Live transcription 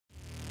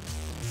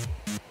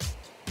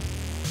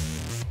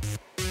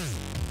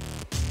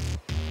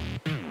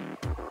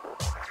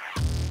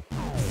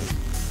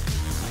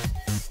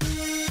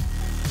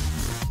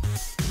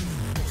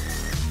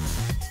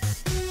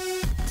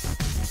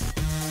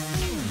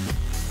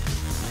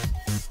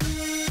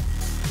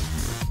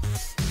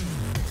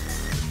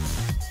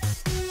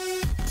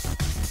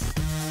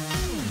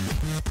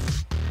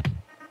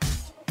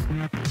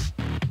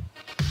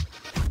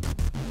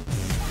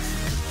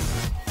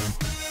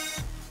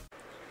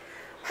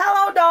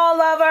doll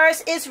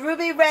lovers, it's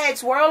Ruby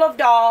Red's World of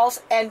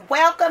Dolls, and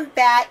welcome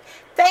back.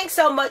 Thanks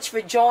so much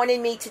for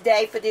joining me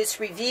today for this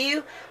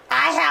review.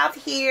 I have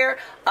here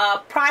a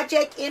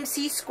Project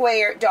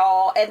MC2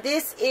 doll, and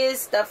this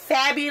is the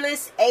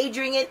fabulous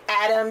Adrienne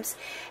Adams,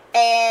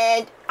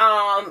 and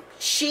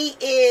she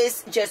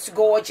is just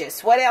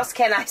gorgeous. What else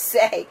can I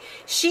say?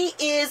 She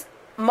is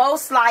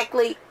most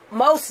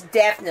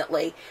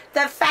definitely the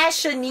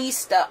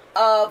fashionista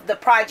of the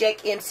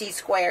Project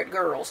MC2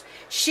 girls.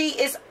 She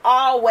is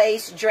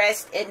always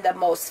dressed in the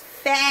most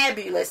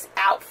fabulous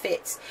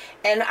outfits,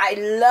 and I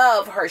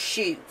love her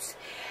shoes.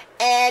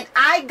 And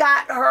I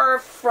got her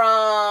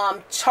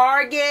from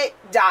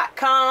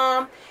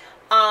Target.com.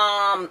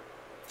 I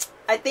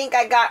think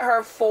I got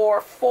her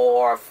for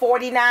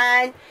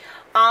 $4.49.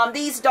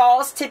 These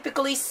dolls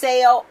typically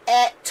sell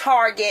at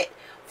Target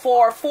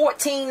for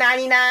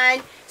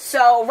 $14.99.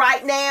 So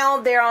right now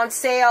they're on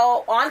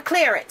sale, on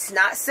clearance,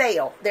 not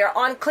sale. They're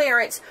on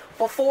clearance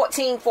for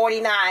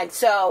 $14.49.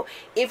 So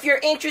if you're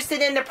interested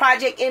in the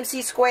Project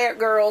MC2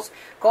 girls,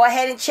 go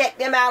ahead and check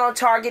them out on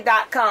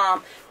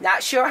Target.com.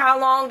 Not sure how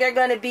long they're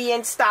going to be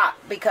in stock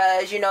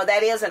because, you know,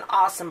 that is an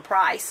awesome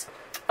price.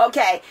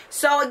 Okay,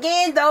 so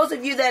again, those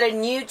of you that are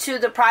new to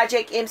the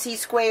Project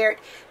MC2,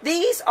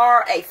 these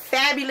are a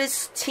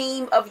fabulous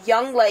team of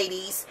young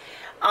ladies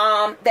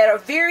that are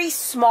very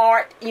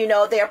smart. You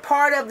know, they're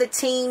part of the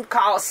team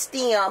called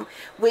STEM,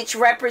 which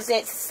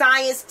represents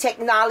science,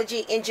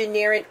 technology,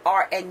 engineering,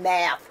 art, and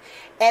math.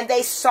 And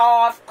they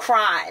solve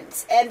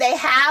crimes. And they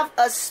have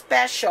a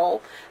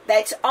special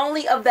that's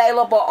only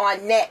available on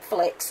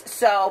Netflix.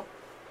 So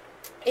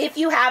if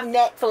you have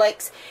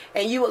Netflix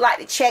and you would like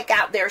to check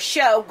out their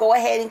show, go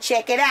ahead and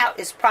check it out.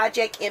 It's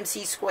Project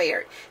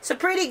MC2. It's a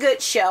pretty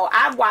good show.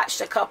 I've watched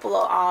a couple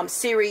of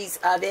series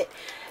of it,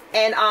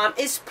 and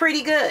it's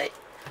pretty good.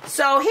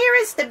 So here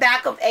is the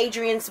back of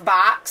Adrienne's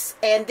box,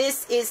 and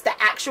this is the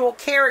actual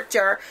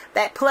character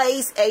that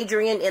plays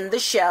Adrienne in the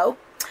show,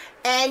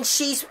 and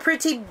she's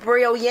pretty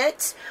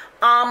brilliant.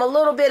 A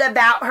little bit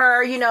about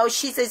her, you know,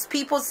 she says,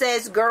 people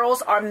says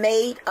girls are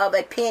made of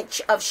a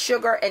pinch of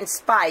sugar and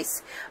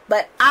spice,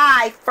 but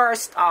I,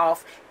 first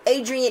off,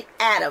 Adrienne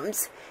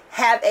Adams,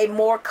 have a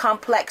more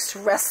complex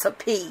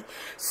recipe.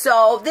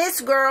 So this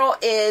girl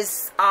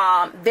is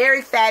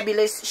very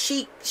fabulous.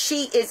 She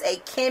is a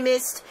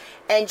chemist,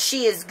 and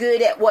she is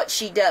good at what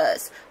she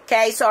does.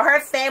 Okay, so her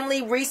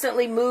family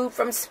recently moved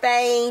from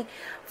Spain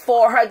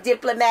for her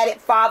diplomatic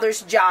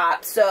father's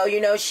job. So,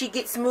 you know, she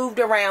gets moved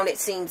around, it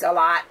seems, a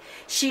lot.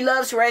 She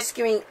loves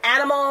rescuing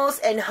animals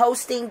and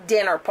hosting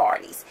dinner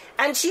parties.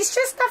 And she's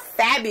just a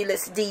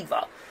fabulous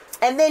diva.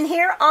 And then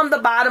here on the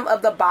bottom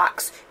of the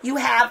box, you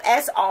have,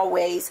 as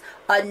always,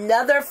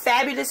 another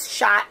fabulous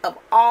shot of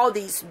all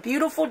these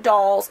beautiful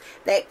dolls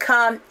that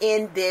come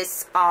in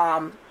this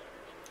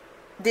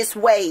this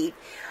wave.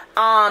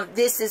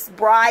 This is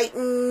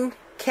Brighton,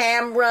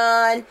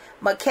 Cameron,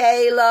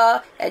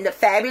 Michaela, and the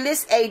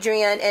fabulous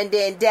Adrienne, and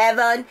then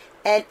Devon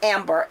and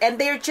Amber. And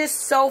they're just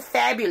so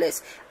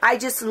fabulous. I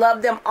just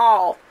love them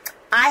all.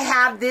 I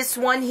have this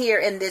one here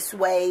in this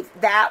wave,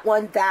 that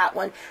one, that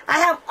one. I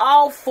have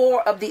all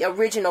four of the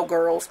original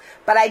girls,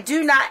 but I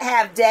do not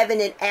have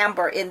Devon and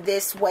Amber in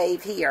this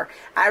wave here.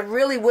 I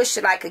really wish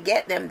that I could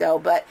get them, though,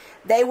 but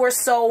they were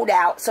sold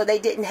out, so they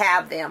didn't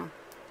have them.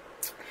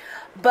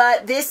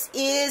 But this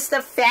is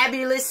the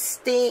fabulous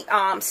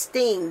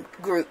STEAM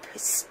group,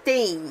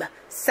 STEAM,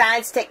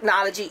 Science,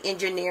 Technology,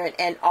 Engineering,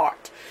 and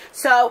Art.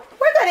 So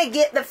we're going to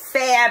get the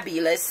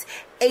fabulous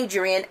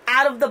Adrienne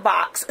out of the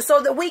box so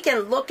that we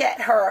can look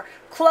at her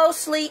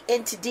closely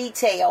into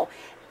detail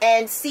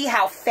and see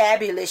how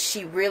fabulous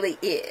she really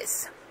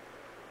is.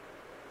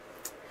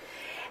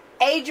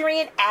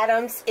 Adrienne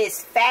Adams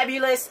is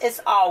fabulous as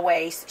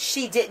always.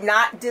 She did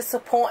not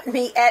disappoint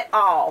me at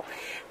all.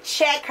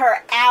 Check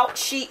her out.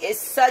 She is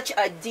such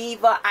a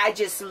diva. I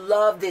just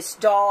love this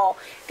doll.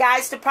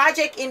 Guys, the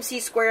Project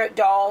MC2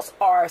 dolls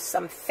are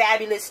some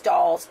fabulous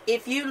dolls.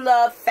 If you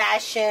love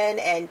fashion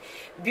and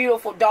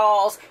beautiful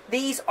dolls,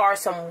 these are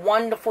some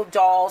wonderful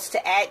dolls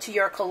to add to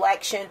your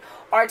collection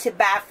or to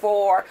buy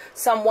for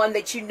someone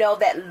that you know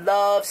that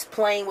loves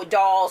playing with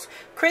dolls.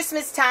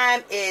 Christmas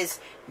time is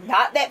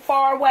not that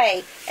far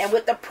away, and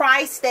with the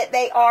price that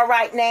they are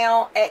right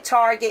now at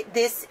Target,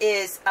 this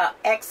is an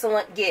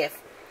excellent gift.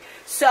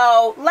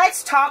 So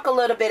let's talk a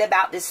little bit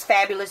about this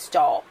fabulous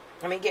doll.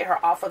 Let me get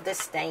her off of the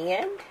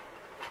stand.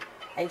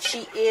 And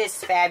she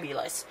is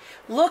fabulous.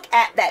 Look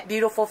at that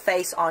beautiful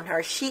face on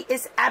her. She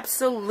is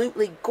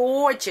absolutely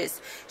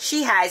gorgeous.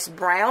 She has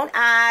brown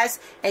eyes,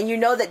 and you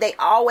know that they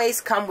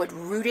always come with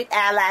rooted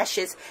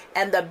eyelashes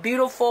and the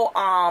beautiful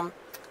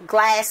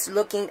glass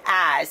looking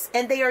eyes,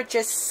 and they are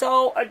just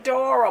so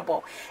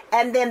adorable.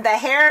 And then the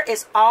hair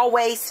is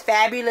always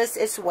fabulous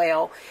as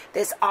well.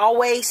 It's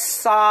always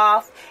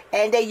soft,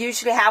 and they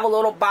usually have a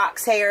little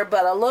box hair,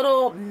 but a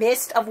little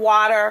mist of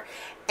water,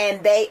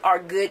 and they are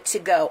good to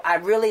go. I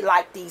really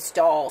like these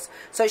dolls.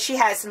 So she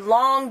has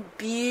long,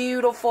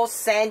 beautiful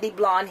sandy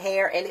blonde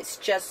hair, and it's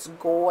just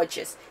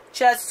gorgeous.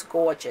 Just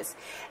gorgeous.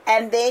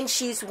 And then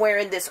she's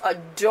wearing this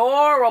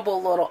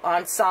adorable little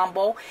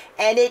ensemble,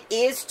 and it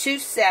is 2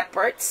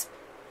 separates.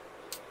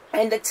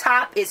 And the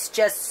top is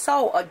just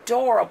so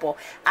adorable.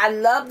 I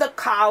love the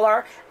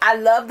collar. I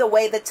love the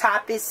way the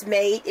top is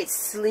made. It's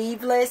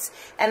sleeveless.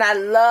 And I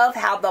love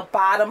how the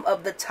bottom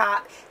of the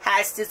top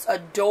has this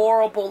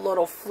adorable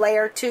little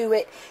flare to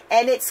it.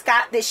 And it's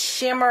got this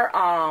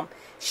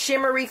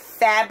shimmery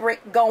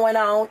fabric going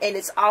on. And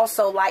it's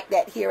also like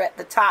that here at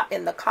the top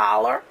in the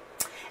collar.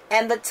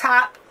 And the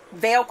top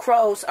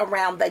velcros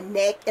around the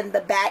neck and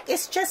the back.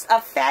 It's just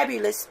a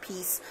fabulous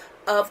piece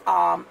of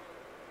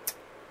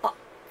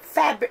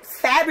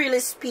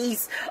fabulous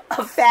piece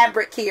of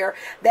fabric here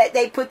that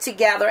they put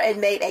together and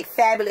made a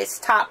fabulous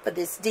top for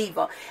this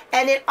diva.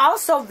 And it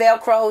also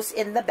velcros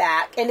in the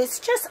back, and it's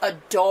just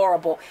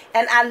adorable.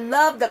 And I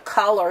love the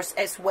colors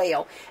as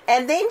well.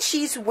 And then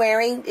she's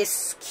wearing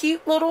this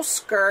cute little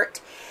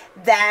skirt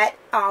that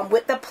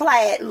with the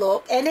plaid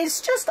look, and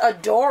it's just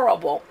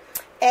adorable.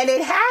 And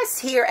it has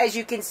here, as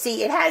you can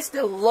see, it has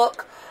the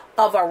look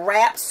of a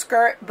wrap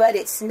skirt, but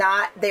it's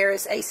not.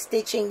 There's a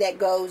stitching that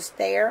goes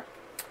there.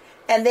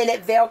 And then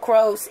it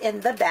velcros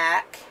in the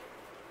back.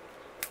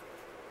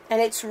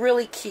 And it's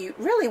really cute,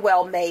 really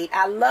well made.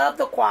 I love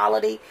the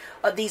quality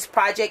of these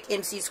Project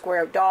MC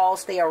Squared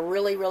dolls. They are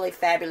really, really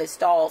fabulous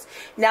dolls.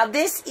 Now,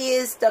 this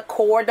is the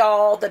core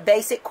doll, the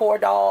basic core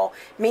doll,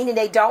 meaning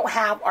they don't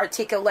have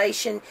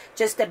articulation,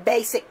 just the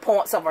basic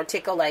points of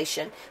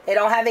articulation. They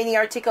don't have any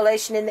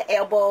articulation in the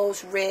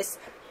elbows, wrists,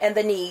 and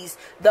the knees.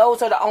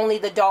 Those are only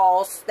the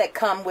dolls that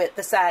come with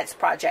the science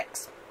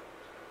projects.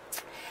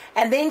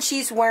 And then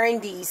she's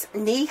wearing these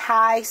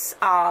knee-high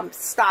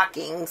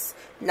stockings,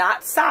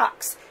 not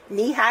socks,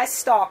 knee-high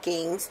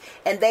stockings,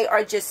 and they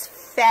are just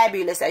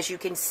fabulous, as you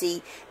can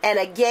see. And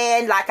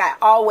again, like I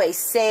always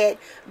said,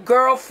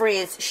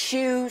 girlfriends'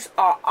 shoes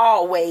are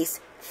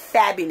always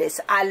fabulous.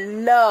 I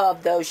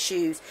love those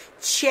shoes.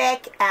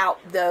 Check out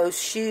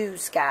those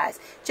shoes, guys.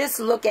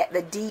 Just look at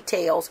the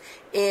details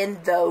in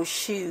those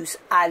shoes.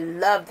 I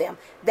love them.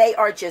 They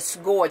are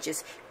just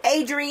gorgeous.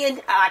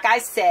 Adrienne, like I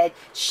said,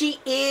 she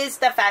is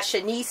the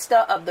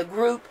fashionista of the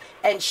group,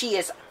 and she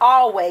is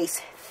always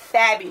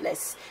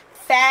fabulous.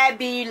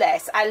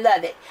 Fabulous. I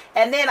love it.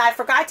 And then I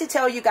forgot to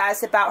tell you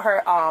guys about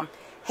her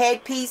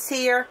headpiece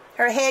here.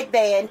 Her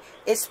headband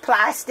is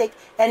plastic,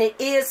 and it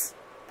is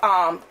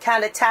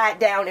kind of tied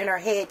down in her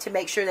head to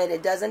make sure that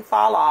it doesn't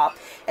fall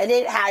off. And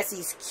it has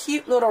these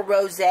cute little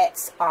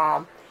rosettes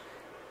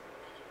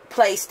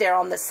placed there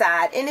on the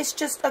side, and it's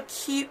just a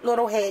cute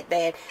little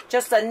headband.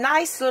 Just a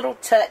nice little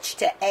touch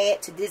to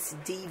add to this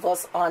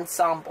diva's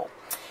ensemble.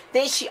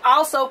 Then she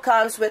also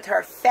comes with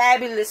her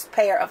fabulous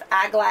pair of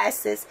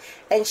eyeglasses,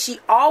 and she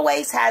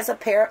always has a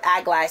pair of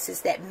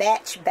eyeglasses that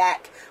match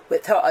back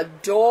with her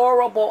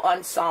adorable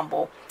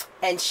ensemble.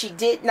 And she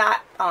did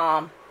not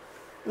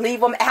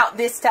leave them out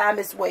this time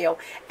as well.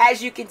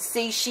 As you can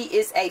see, she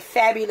is a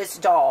fabulous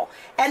doll.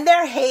 And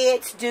their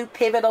heads do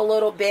pivot a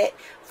little bit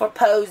for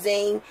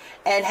posing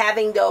and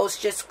having those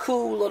just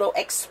cool little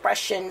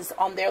expressions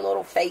on their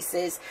little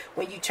faces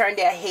when you turn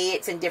their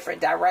heads in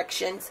different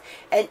directions.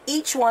 And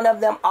each one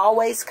of them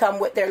always come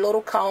with their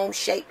little comb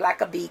shaped like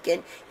a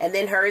beacon. And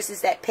then hers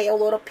is that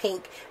pale little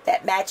pink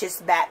that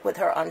matches back with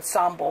her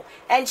ensemble.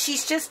 And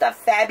she's just a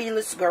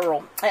fabulous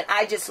girl, and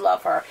I just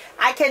love her.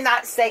 I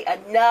cannot say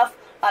enough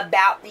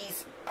about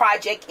these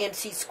Project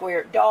MC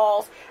Squared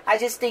dolls. I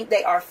just think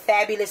they are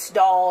fabulous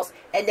dolls,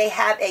 and they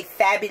have a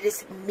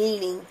fabulous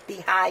meaning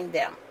behind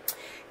them.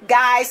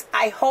 Guys,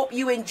 I hope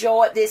you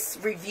enjoyed this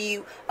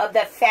review of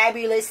the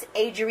fabulous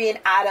Adrienne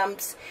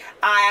Adtoms.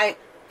 I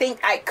think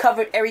I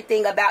covered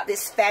everything about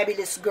this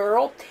fabulous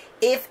girl.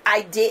 If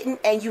I didn't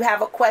and you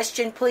have a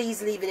question,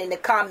 please leave it in the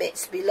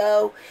comments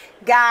below.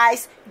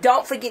 Guys,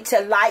 don't forget to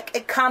like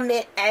and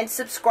comment and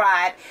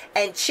subscribe.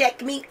 And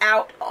check me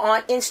out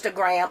on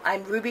Instagram.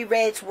 I'm Ruby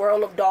Red's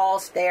World of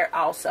Dolls there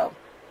also.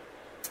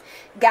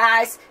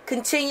 Guys,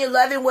 continue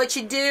loving what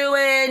you're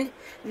doing,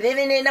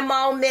 living in the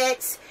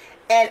moment.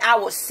 And I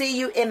will see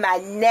you in my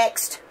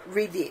next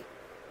review.